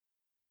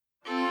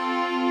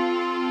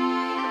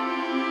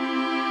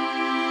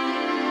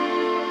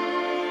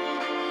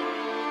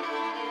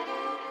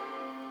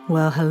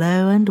Well,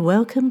 hello and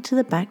welcome to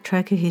the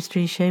Backtracker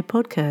History Show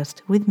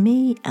podcast with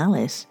me,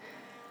 Alice.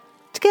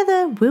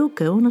 Together, we'll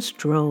go on a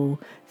stroll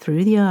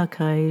through the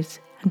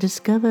archives and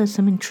discover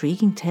some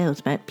intriguing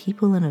tales about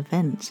people and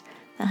events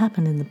that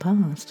happened in the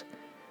past,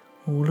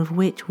 all of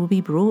which will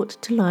be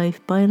brought to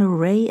life by an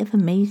array of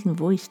amazing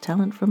voice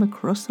talent from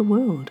across the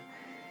world.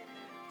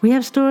 We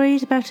have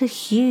stories about a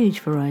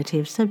huge variety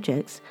of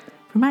subjects,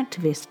 from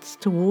activists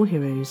to war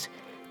heroes,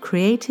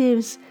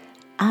 creatives,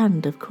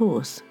 and, of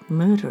course,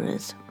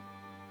 murderers.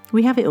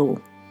 We have it all,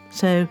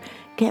 so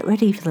get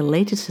ready for the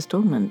latest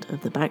installment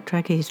of the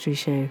Backtracker History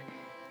Show,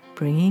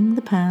 bringing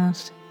the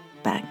past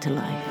back to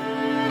life.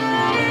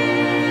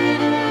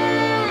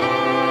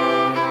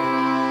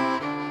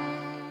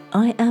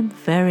 I am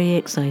very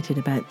excited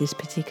about this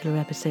particular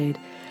episode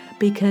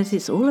because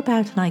it's all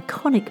about an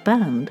iconic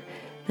band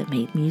that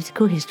made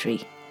musical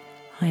history.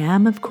 I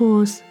am, of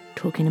course,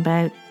 talking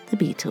about the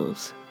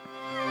Beatles.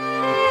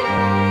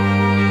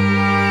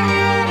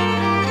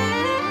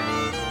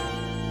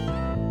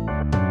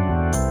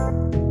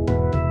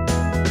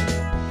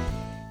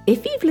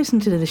 If you've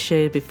listened to the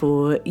show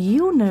before,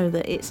 you'll know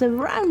that it's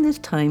around this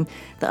time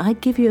that I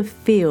give you a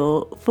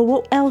feel for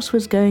what else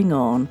was going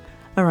on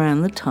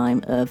around the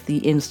time of the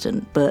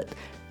incident. But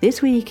this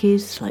week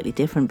is slightly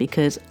different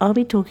because I'll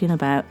be talking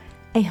about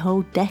a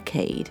whole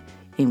decade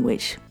in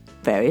which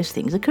various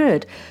things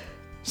occurred.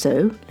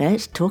 So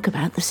let's talk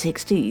about the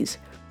 60s.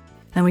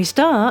 And we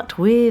start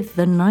with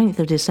the 9th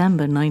of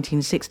December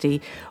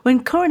 1960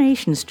 when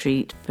Coronation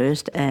Street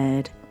first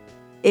aired.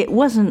 It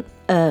wasn't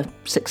a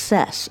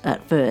success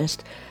at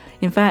first.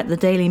 In fact, the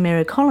Daily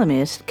Mirror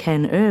columnist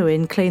Ken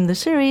Irwin claimed the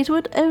series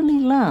would only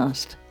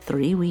last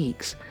 3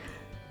 weeks.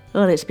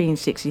 Well, it's been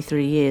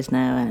 63 years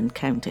now and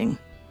counting.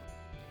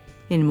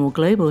 In more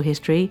global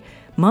history,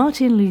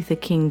 Martin Luther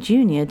King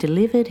Jr.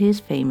 delivered his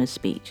famous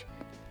speech,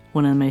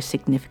 one of the most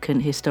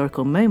significant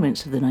historical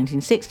moments of the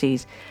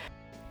 1960s.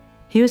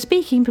 He was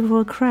speaking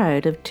before a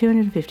crowd of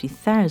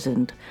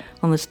 250,000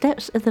 on the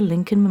steps of the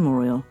Lincoln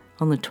Memorial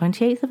on the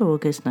 28th of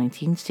August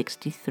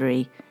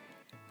 1963.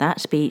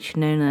 That speech,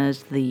 known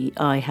as the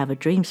I Have a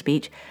Dream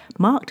speech,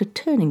 marked a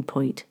turning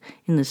point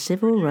in the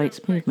civil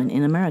rights movement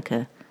in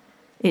America.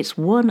 It's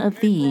one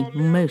of the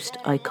most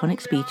iconic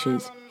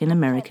speeches in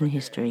American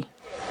history.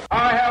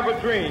 I have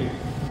a dream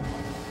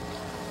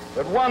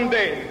that one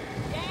day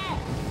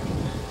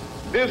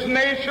this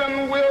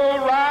nation will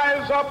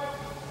rise up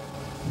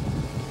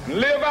and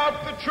live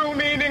out the true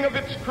meaning of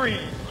its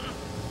creed.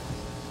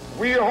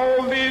 We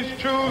hold these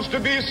truths to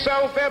be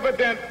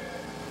self-evident,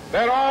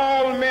 that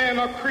all men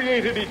are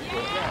created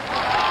equal.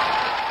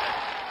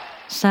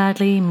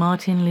 Sadly,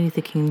 Martin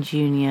Luther King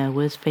Jr.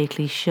 was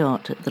fatally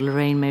shot at the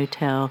Lorraine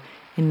Motel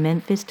in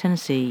Memphis,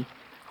 Tennessee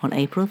on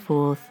April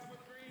 4th,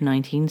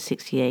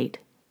 1968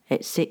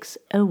 at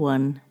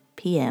 6:01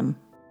 p.m.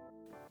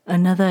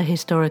 Another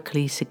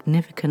historically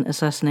significant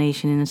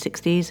assassination in the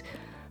 60s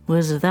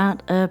was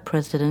that of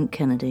President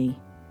Kennedy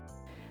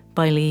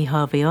by Lee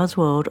Harvey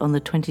Oswald on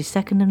the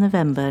 22nd of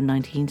November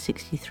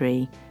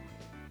 1963.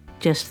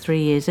 Just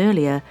 3 years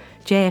earlier,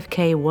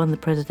 JFK won the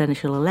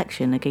presidential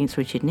election against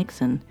Richard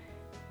Nixon,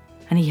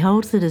 and he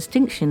holds the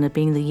distinction of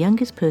being the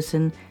youngest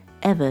person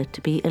ever to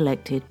be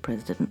elected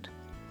president.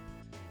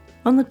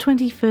 On the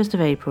 21st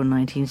of April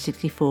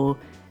 1964,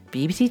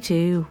 BBC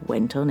Two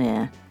went on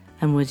air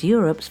and was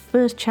Europe's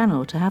first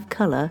channel to have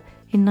colour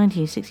in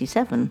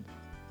 1967.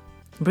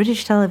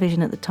 British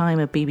television at the time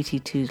of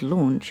BBC Two's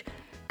launch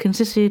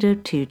consisted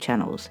of 2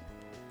 channels,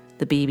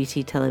 the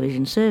BBC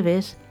television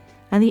service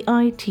and the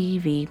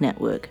ITV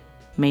network,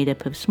 made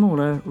up of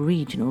smaller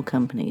regional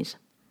companies.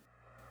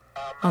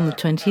 On the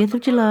 20th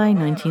of July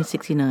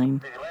 1969,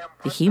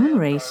 the human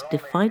race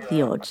defied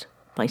the odds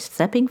by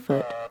stepping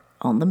foot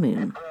on the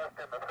moon.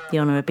 The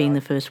honour of being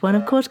the first one,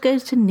 of course,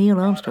 goes to Neil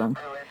Armstrong,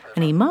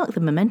 and he marked the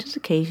momentous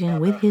occasion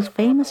with his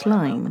famous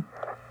line,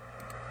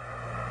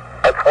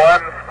 "It's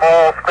one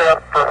small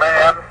step for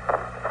man,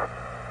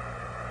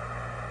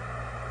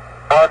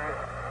 one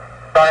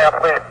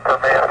giant leap for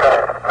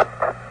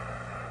mankind."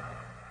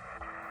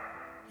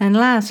 And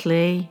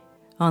lastly,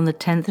 on the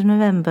 10th of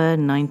November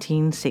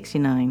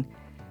 1969,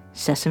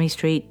 Sesame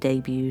Street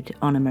debuted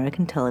on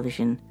American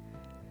television.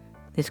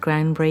 This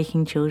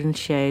groundbreaking children's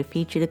show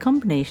featured a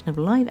combination of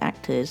live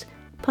actors,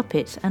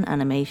 puppets and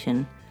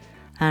animation,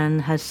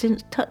 and has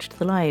since touched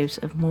the lives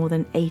of more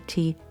than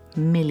 80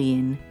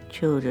 million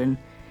children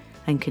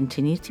and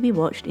continues to be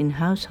watched in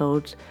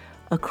households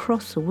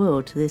across the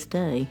world to this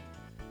day.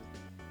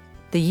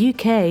 The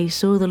UK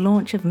saw the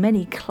launch of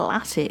many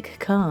classic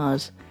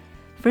cars.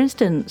 For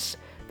instance,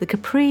 the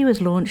Capri was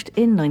launched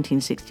in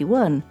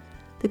 1961,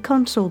 the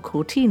Consul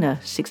Cortina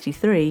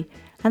 63,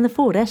 and the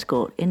Ford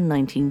Escort in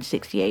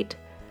 1968,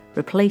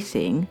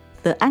 replacing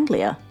the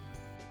Anglia.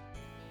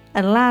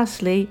 And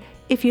lastly,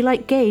 if you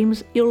like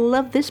games, you'll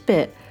love this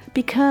bit,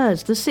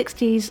 because the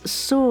 60s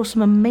saw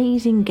some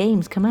amazing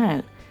games come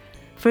out.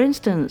 For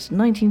instance,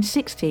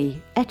 1960,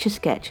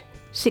 Etch-a-Sketch,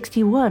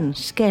 61,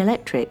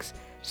 Scalextrics,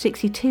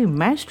 62,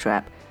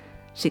 Mousetrap,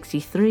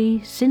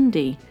 63,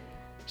 Cindy,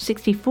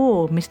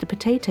 64, Mr.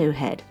 Potato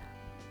Head.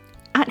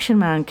 Action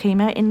Man came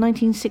out in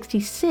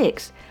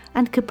 1966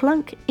 and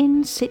Kerplunk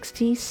in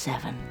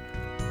 67.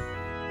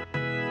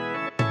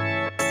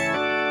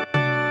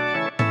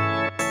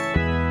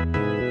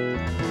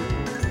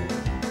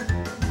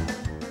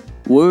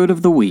 Word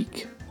of the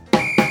week.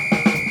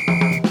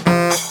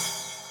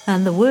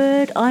 And the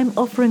word I'm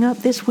offering up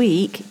this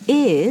week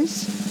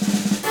is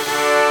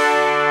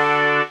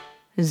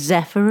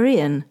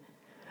Zephyrian,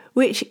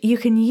 which you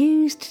can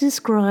use to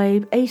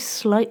describe a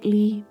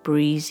slightly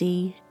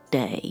breezy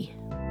day.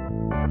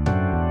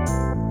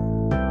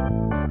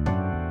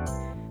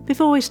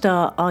 Before we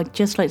start, I'd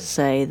just like to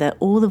say that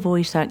all the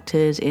voice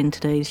actors in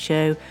today's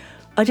show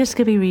are just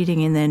going to be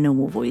reading in their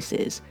normal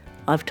voices.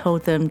 I've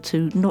told them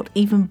to not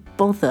even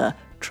bother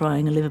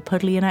trying a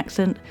Liverpudlian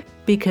accent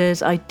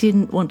because I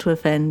didn't want to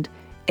offend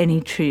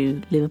any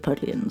true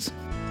Liverpudlians.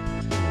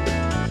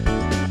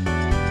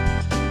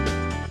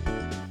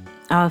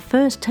 Our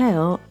first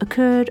tale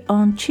occurred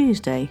on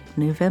Tuesday,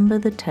 November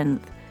the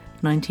 10th,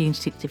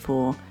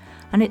 1964,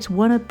 and it's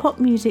one of pop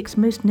music's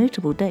most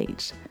notable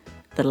dates,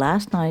 the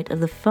last night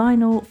of the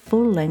final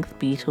full-length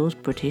Beatles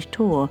British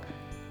tour,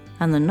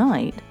 and the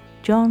night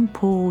John,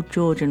 Paul,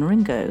 George and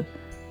Ringo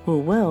were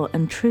well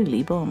and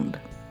truly bombed.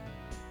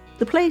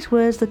 The place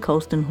was the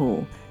Colston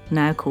Hall,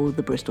 now called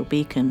the Bristol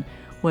Beacon,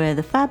 where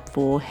the Fab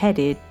Four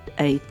headed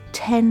a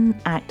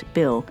 10-act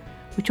bill,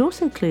 which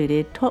also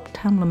included top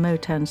Tamla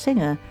Motown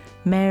singer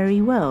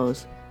Mary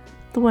Wells,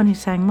 the one who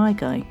sang My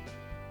Guy.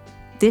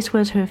 This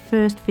was her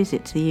first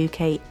visit to the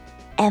UK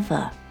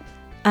ever,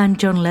 and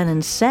John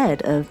Lennon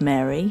said of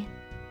Mary,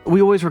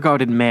 We always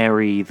regarded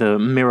Mary, the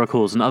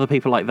Miracles and other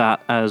people like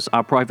that as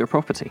our private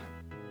property,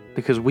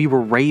 because we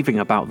were raving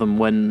about them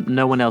when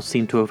no one else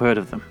seemed to have heard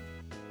of them.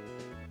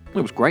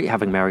 It was great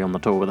having Mary on the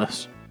tour with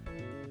us.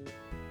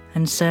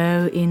 And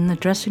so, in the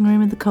dressing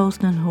room of the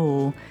Colston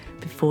Hall,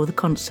 before the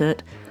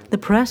concert, the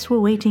press were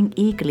waiting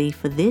eagerly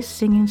for this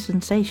singing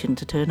sensation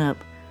to turn up.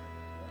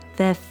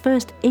 Their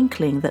first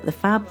inkling that the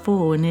Fab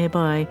Four were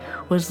nearby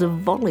was the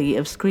volley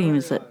of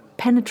screams that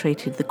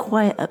penetrated the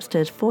quiet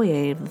upstairs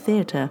foyer of the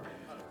theatre.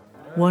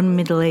 One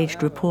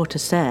middle-aged reporter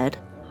said,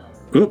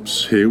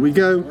 Oops, here we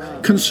go.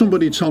 Can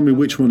somebody tell me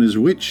which one is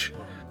which?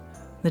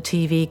 The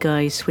TV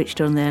guys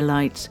switched on their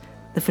lights,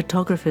 the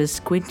photographers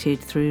squinted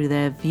through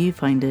their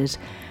viewfinders,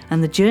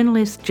 and the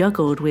journalists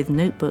juggled with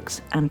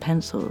notebooks and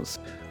pencils.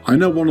 I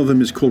know one of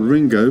them is called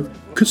Ringo.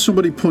 Could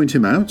somebody point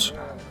him out?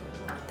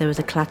 There was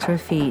a clatter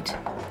of feet,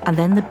 and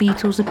then the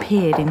Beatles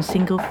appeared in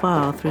single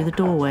file through the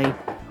doorway,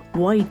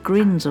 wide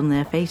grins on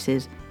their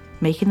faces,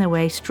 making their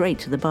way straight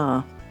to the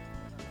bar.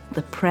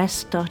 The press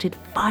started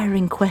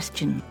firing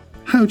questions.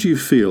 How do you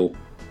feel?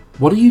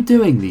 What are you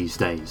doing these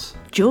days?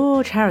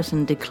 George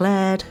Harrison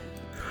declared,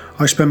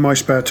 I spend my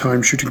spare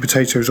time shooting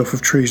potatoes off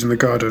of trees in the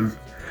garden.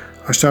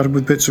 I started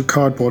with bits of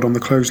cardboard on the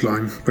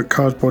clothesline, but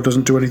cardboard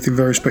doesn't do anything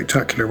very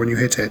spectacular when you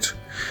hit it.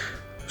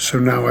 So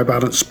now I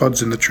balance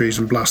spuds in the trees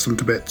and blast them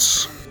to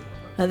bits.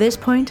 At this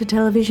point, a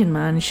television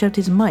man shoved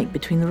his mic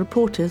between the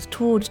reporters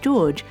towards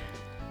George.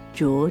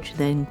 George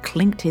then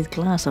clinked his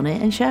glass on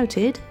it and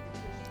shouted,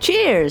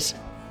 Cheers!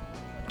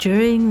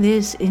 During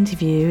this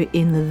interview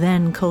in the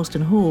then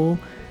Colston Hall,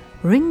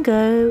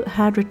 Ringo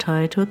had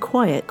retired to a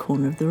quiet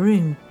corner of the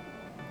room.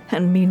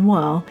 And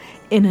meanwhile,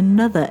 in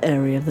another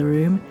area of the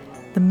room,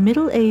 the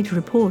middle-aged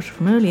reporter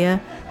from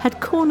earlier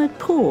had cornered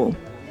Paul,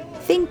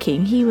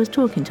 thinking he was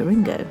talking to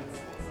Ringo.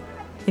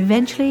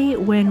 Eventually,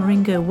 when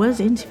Ringo was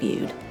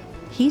interviewed,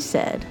 he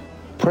said,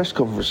 Press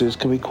conferences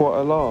can be quite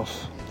a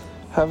laugh.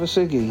 Have a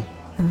ciggy.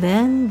 And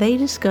then they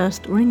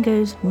discussed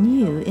Ringo's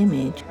new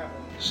image.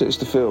 Since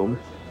the film,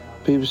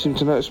 people seem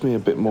to notice me a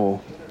bit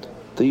more.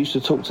 They used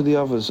to talk to the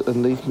others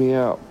and leave me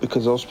out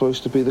because I was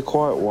supposed to be the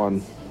quiet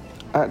one.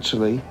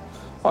 Actually,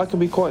 I can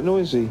be quite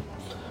noisy.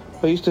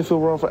 I used to feel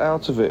rather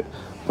out of it,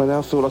 but I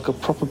now feel like a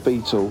proper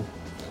Beatle.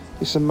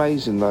 It's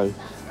amazing though,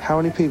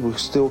 how many people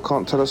still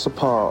can't tell us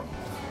apart.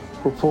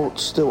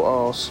 Reports still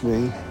ask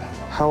me,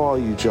 how are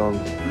you, John?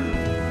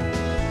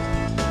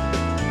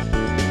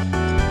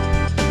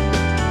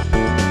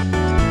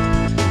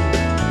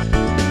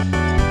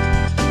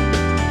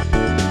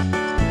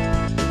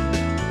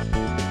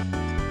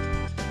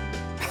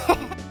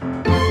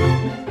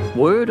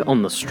 Word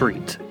on the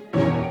street.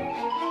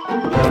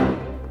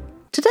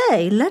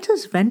 Today, let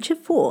us venture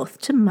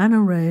forth to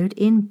Manor Road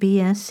in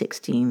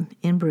BS16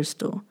 in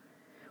Bristol,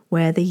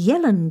 where the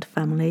Yelland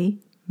family,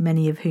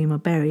 many of whom are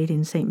buried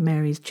in St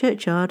Mary's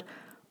churchyard,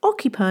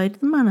 occupied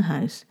the manor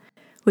house,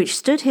 which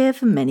stood here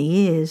for many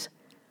years.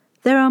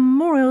 There are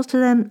memorials to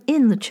them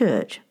in the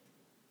church.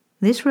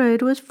 This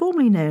road was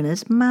formerly known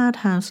as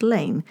Madhouse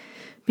Lane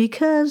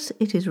because,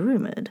 it is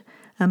rumoured,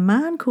 a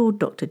man called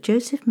Dr.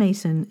 Joseph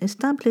Mason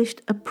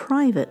established a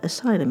private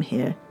asylum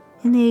here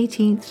in the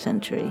 18th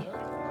century.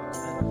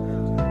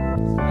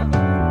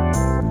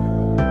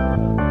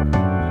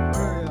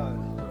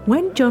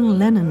 When John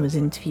Lennon was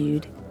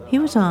interviewed, he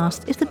was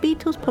asked if the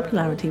Beatles'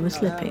 popularity was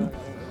slipping.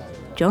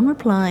 John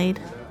replied,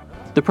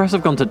 The press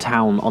have gone to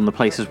town on the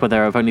places where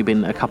there have only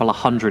been a couple of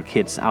hundred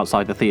kids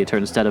outside the theatre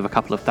instead of a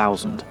couple of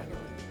thousand.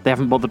 They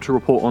haven't bothered to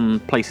report on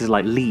places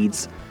like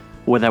Leeds,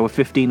 where there were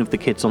 15 of the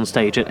kids on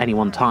stage at any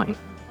one time.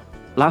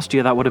 Last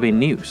year that would have been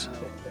news.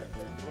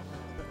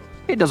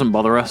 It doesn't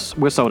bother us,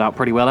 we're sold out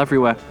pretty well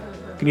everywhere.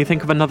 Can you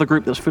think of another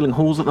group that's filling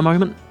halls at the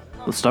moment?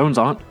 The Stones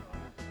aren't.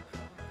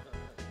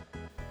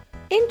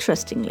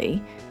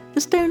 Interestingly,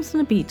 the Stones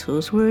and the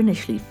Beatles were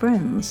initially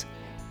friends.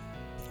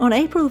 On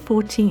April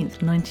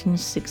 14th,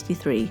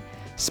 1963,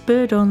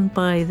 spurred on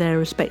by their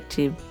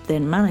respective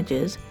then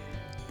managers,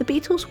 the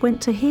Beatles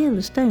went to hear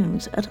the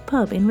Stones at a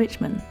pub in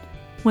Richmond,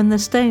 when the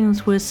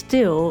Stones were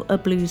still a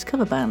blues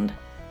cover band.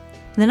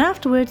 Then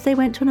afterwards they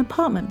went to an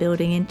apartment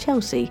building in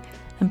Chelsea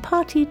and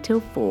partied till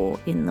 4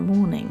 in the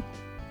morning.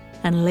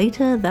 And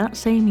later that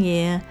same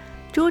year,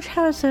 George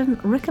Harrison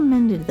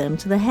recommended them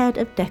to the head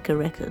of Decca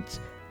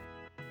Records.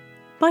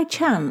 By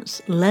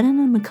chance, Lennon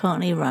and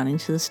McCartney ran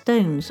into the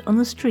Stones on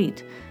the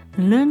street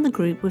and learned the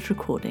group was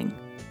recording.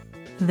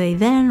 They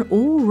then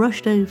all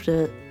rushed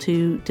over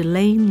to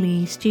Delane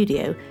Lee's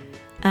studio,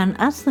 and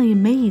as the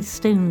amazed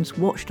Stones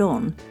watched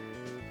on,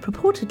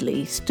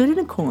 purportedly stood in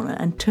a corner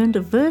and turned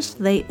a verse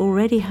they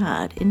already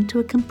had into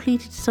a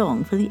completed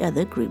song for the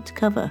other group to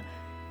cover.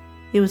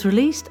 It was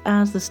released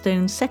as the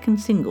Stones' second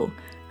single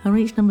and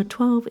reached number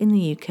 12 in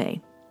the UK,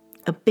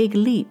 a big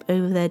leap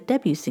over their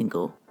debut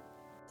single.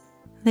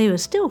 They were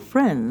still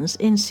friends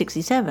in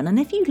 '67, and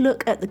if you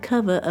look at the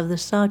cover of the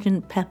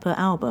Sgt. Pepper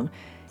album,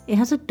 it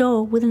has a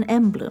doll with an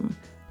emblem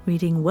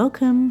reading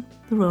 "Welcome,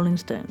 the Rolling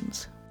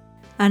Stones."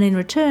 And in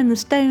return, the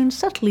Stones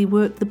subtly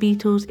worked the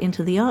Beatles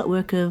into the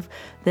artwork of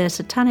their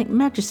Satanic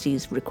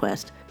Majesty's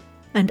request.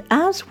 And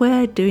as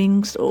we're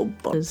doing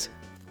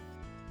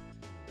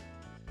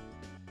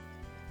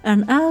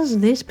And as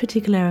this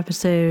particular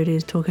episode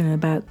is talking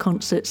about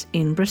concerts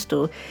in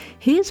Bristol,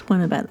 here's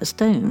one about the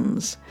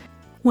Stones.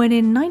 When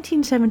in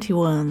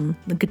 1971,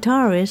 the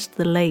guitarist,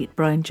 the late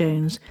Brian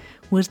Jones,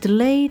 was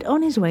delayed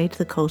on his way to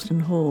the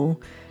Colston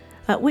Hall,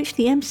 at which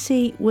the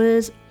MC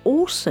was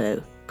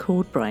also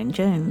called Brian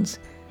Jones.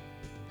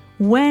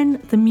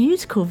 When the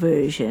musical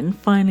version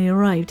finally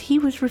arrived, he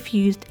was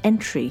refused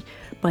entry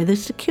by the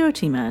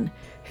security man,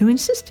 who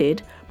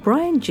insisted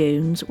Brian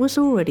Jones was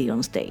already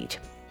on stage.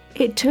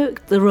 It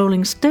took the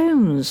Rolling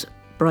Stones'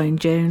 Brian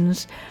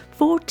Jones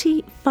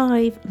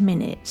 45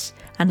 minutes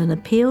and an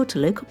appeal to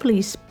local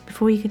police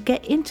before he could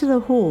get into the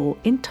hall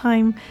in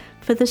time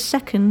for the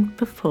second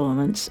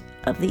performance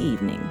of the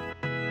evening.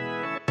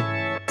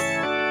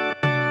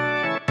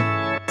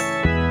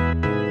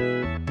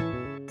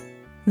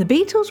 The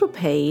Beatles were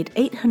paid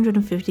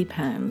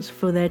 £850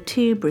 for their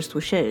 2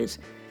 Bristol shows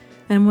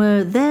and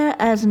were there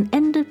as an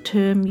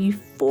end-of-term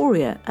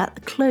euphoria at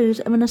the close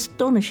of an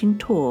astonishing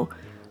tour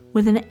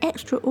with an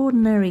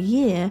extraordinary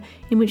year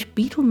in which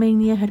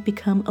Beatlemania had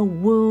become a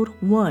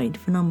worldwide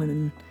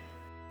phenomenon.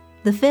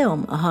 The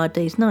film, A Hard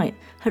Day's Night,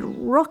 had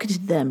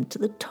rocketed them to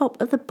the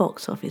top of the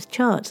box office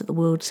charts at the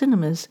world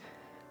cinemas.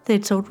 They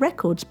had sold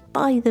records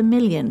by the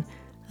million,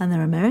 and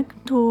their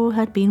American tour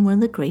had been one of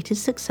the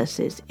greatest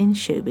successes in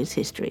showbiz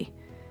history.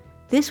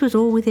 This was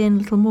all within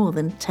little more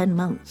than 10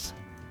 months.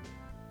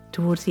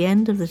 Towards the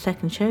end of the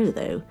second show,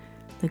 though,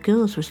 the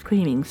girls were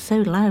screaming so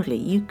loudly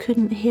you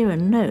couldn't hear a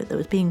note that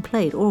was being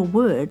played or a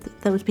word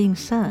that was being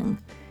sung.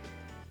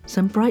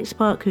 Some bright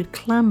spark who'd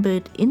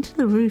clambered into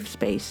the roof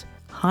space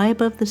high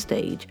above the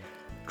stage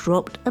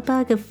dropped a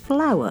bag of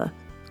flour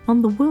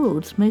on the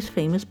world's most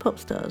famous pop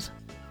stars.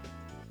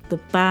 The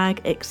bag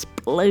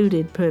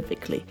exploded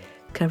perfectly,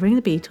 covering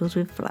the Beatles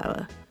with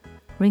flour.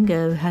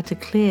 Ringo had to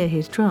clear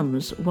his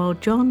drums, while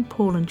John,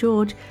 Paul and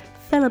George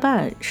fell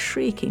about,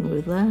 shrieking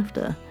with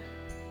laughter.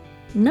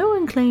 No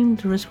one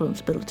claimed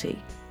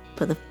responsibility,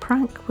 but the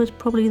prank was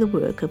probably the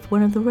work of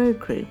one of the road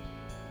crew,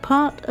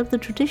 part of the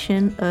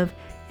tradition of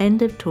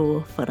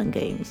end-of-tour fun and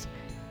games.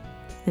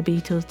 The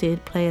Beatles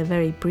did play a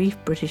very brief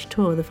British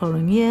tour the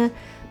following year,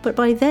 but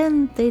by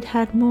then they'd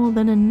had more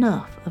than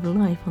enough of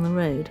life on the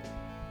road.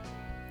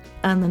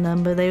 And the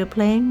number they were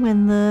playing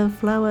when the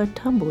flour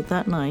tumbled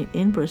that night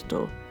in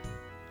Bristol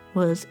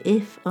was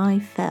If I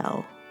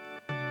Fell.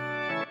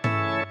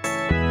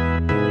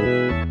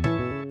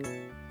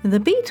 The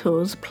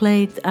Beatles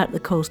played at the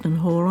Colston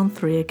Hall on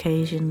 3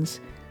 occasions.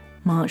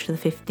 March the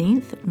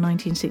 15th,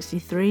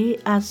 1963,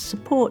 as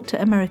support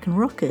to American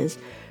rockers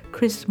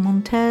Chris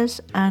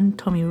Montez and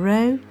Tommy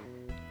Rowe.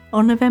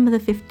 On November the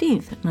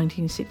 15th,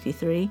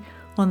 1963,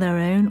 on their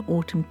own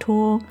autumn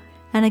tour,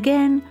 and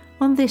again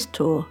on this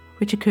tour,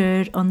 which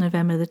occurred on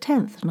November the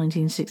 10th,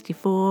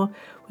 1964,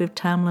 with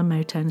Tamla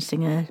Motown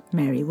singer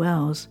Mary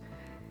Wells.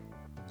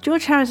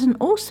 George Harrison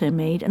also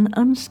made an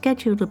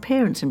unscheduled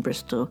appearance in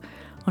Bristol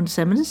on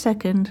December the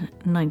 2nd,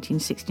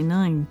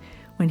 1969,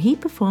 when he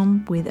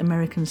performed with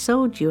American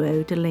soul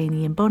duo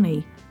Delaney and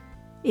Bonnie.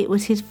 It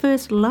was his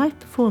first live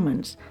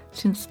performance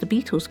since the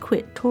Beatles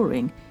quit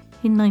touring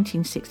in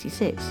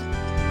 1966.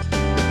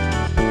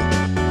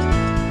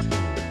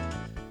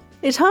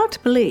 It's hard to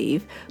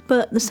believe,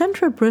 but the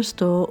centre of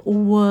Bristol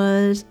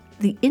was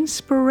the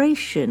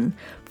inspiration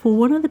for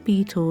one of the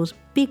Beatles'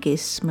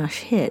 biggest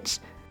smash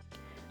hits.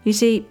 You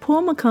see,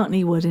 Paul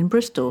McCartney was in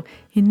Bristol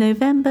in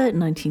November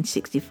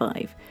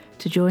 1965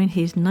 to join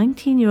his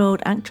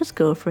 19-year-old actress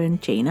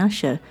girlfriend Jane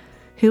Asher,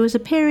 who was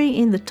appearing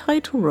in the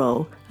title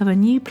role of a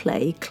new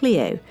play,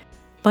 Cleo,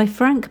 by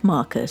Frank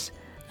Marcus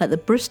at the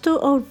Bristol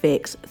Old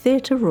Vics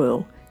Theatre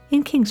Royal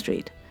in King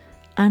Street,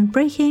 and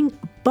breaking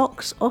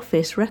box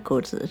office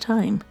records at the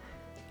time.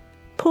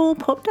 Paul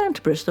popped down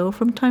to Bristol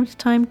from time to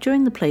time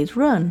during the play's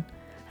run,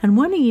 and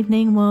one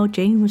evening while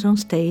Jane was on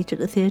stage at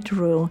the Theatre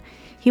Royal,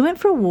 he went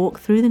for a walk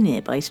through the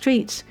nearby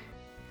streets,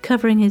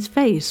 covering his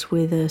face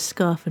with a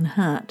scarf and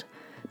hat,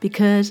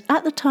 because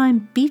at the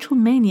time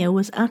Beatlemania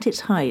was at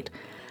its height,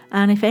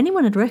 and if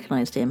anyone had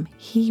recognised him,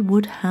 he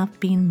would have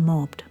been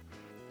mobbed.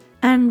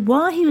 And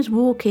while he was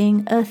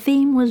walking, a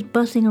theme was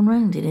buzzing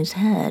around in his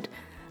head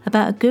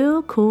about a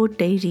girl called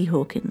Daisy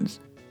Hawkins.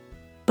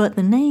 But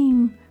the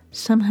name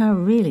somehow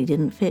really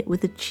didn't fit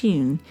with the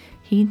tune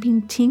he'd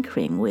been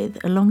tinkering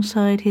with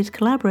alongside his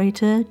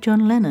collaborator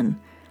John Lennon.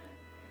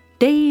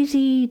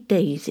 Daisy,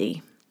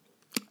 Daisy.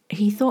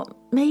 He thought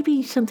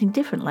maybe something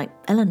different like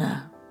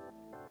Eleanor.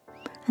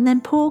 And then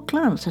Paul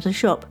glanced at a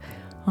shop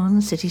on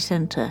the city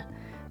centre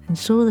and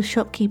saw the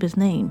shopkeeper's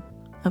name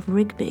of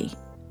Rigby.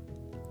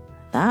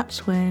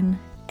 That's when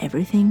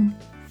everything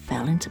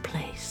fell into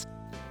place,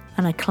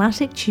 and a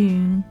classic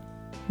tune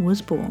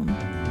was born.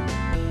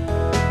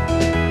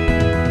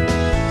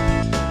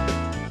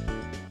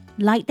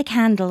 Light the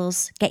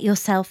candles, get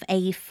yourself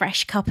a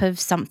fresh cup of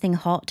something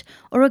hot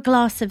or a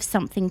glass of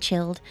something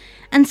chilled,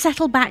 and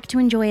settle back to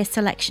enjoy a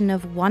selection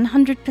of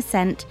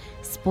 100%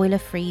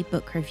 spoiler-free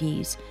book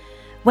reviews.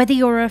 Whether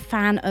you're a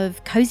fan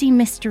of cozy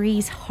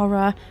mysteries,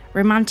 horror,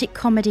 romantic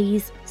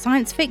comedies,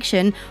 science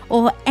fiction,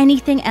 or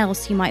anything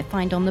else you might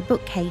find on the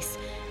bookcase,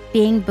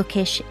 Being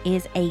Bookish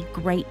is a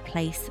great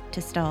place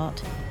to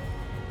start.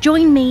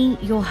 Join me,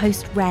 your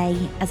host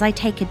Ray, as I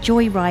take a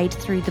joyride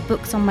through the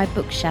books on my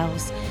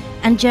bookshelves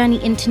and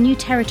journey into new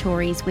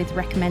territories with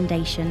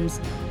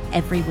recommendations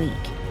every week.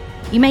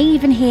 You may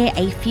even hear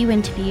a few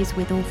interviews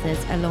with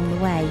authors along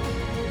the way.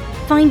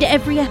 Find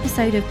every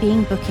episode of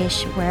Being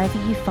Bookish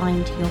wherever you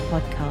find your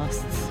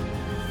podcasts.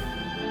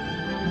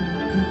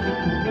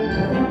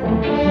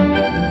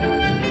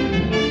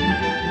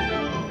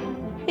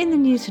 In the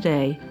news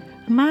today,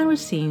 a man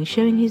was seen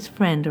showing his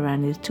friend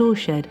around his tool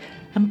shed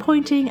and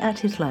pointing at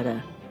his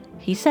ladder.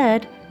 He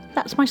said,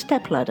 "That's my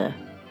step ladder.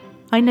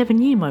 I never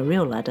knew my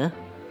real ladder."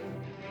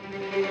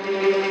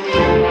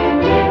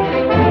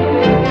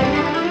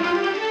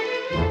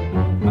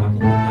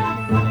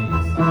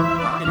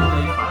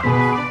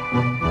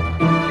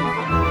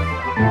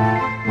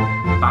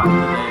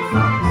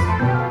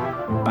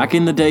 Back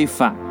in the day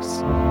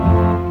facts.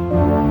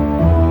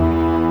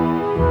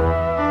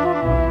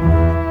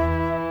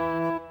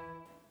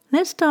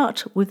 Let's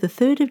start with the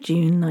 3rd of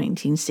June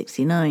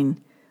 1969,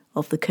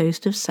 off the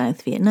coast of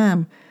South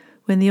Vietnam,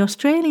 when the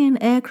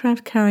Australian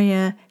aircraft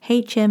carrier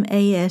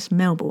HMAS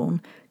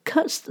Melbourne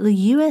cuts the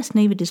US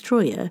Navy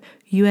destroyer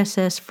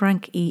USS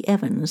Frank E.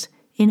 Evans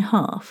in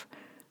half,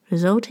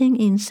 resulting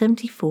in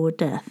 74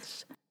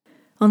 deaths.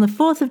 On the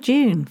 4th of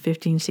June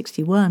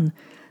 1561,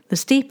 the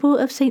steeple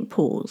of St.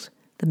 Paul's,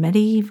 the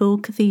medieval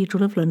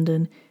cathedral of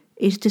London,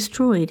 is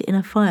destroyed in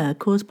a fire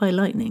caused by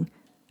lightning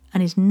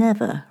and is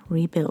never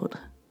rebuilt.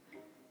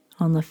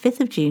 On the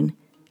 5th of June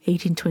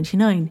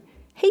 1829,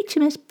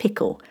 HMS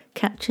Pickle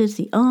captures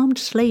the armed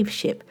slave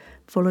ship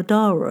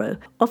Voladaro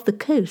off the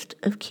coast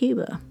of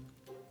Cuba.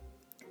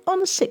 On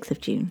the 6th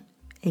of June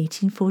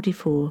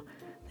 1844,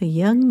 the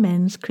Young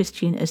Men's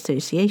Christian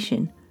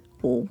Association,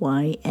 or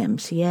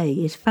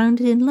YMCA, is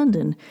founded in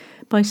London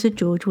by Sir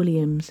George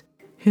Williams,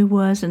 who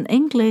was an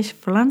English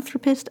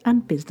philanthropist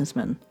and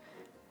businessman.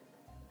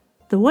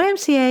 The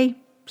YMCA,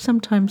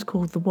 sometimes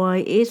called the Y,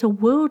 is a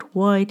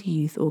worldwide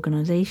youth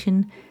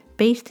organisation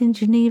based in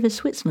Geneva,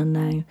 Switzerland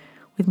now,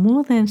 with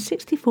more than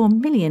 64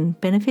 million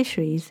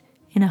beneficiaries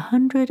in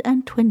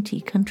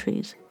 120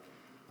 countries.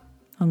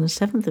 On the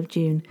 7th of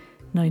June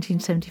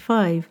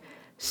 1975,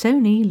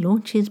 Sony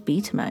launches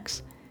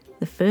Betamax,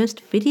 the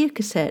first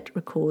videocassette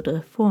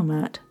recorder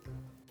format.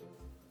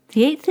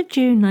 The 8th of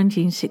June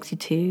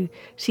 1962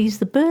 sees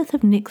the birth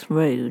of Nick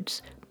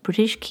Rhodes,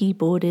 British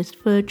keyboardist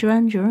for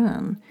Duran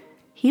Duran.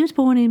 He was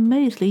born in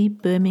Moseley,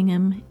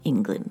 Birmingham,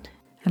 England.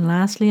 And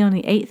lastly, on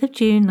the 8th of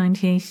June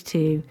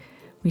 1982,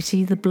 we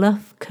see the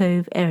Bluff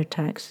Cove air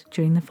attacks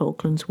during the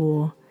Falklands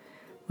War,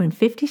 when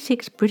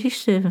 56 British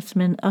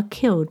servicemen are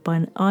killed by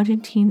an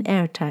Argentine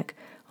air attack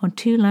on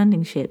 2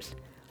 landing ships,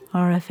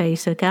 RFA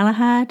Sir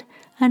Galahad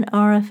and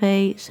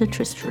RFA Sir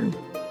Tristram.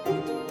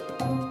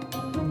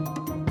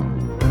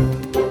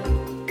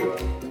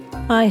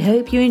 I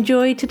hope you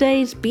enjoyed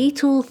today's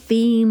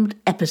Beatle-themed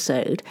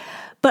episode,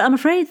 but I'm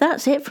afraid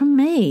that's it from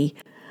me.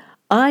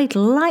 I'd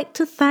like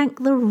to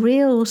thank the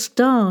real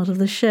stars of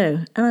the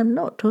show, and I'm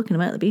not talking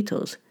about the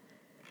Beatles.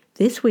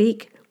 This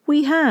week,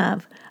 we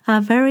have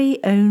our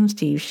very own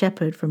Steve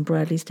Shepherd from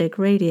Bradley Stoke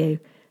Radio,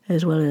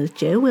 as well as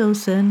Joe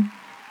Wilson,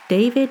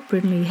 David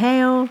Brindley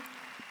Hale,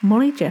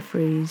 Molly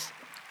Jeffries,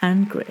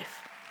 and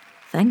Griff.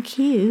 Thank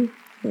you,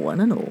 one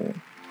and all.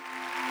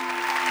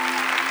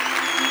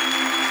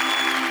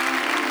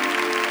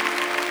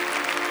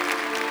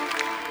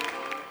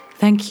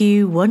 Thank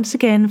you once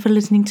again for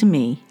listening to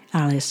me,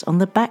 Alice, on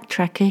the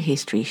Backtracker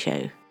History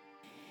Show.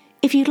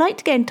 If you'd like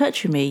to get in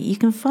touch with me, you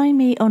can find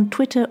me on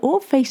Twitter or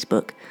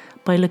Facebook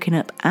by looking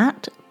up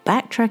at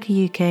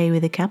Backtracker UK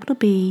with a capital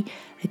B,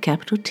 a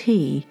capital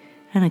T,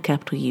 and a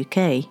capital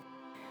UK.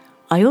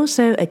 I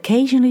also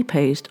occasionally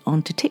post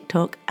onto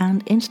TikTok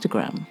and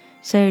Instagram.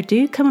 So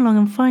do come along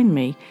and find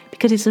me,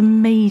 because it's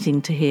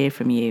amazing to hear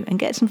from you and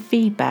get some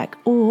feedback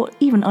or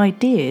even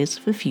ideas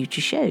for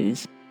future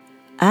shows.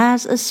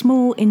 As a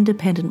small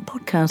independent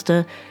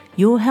podcaster,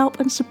 your help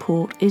and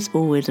support is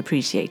always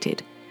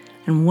appreciated.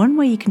 And one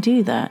way you can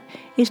do that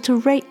is to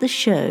rate the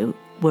show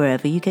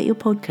wherever you get your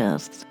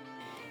podcasts.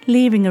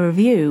 Leaving a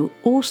review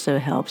also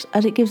helps,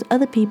 as it gives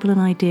other people an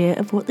idea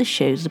of what the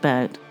show's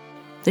about.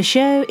 The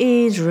show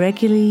is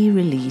regularly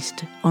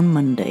released on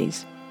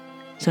Mondays.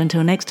 So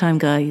until next time,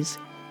 guys,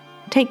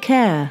 take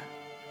care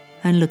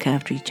and look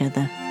after each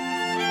other.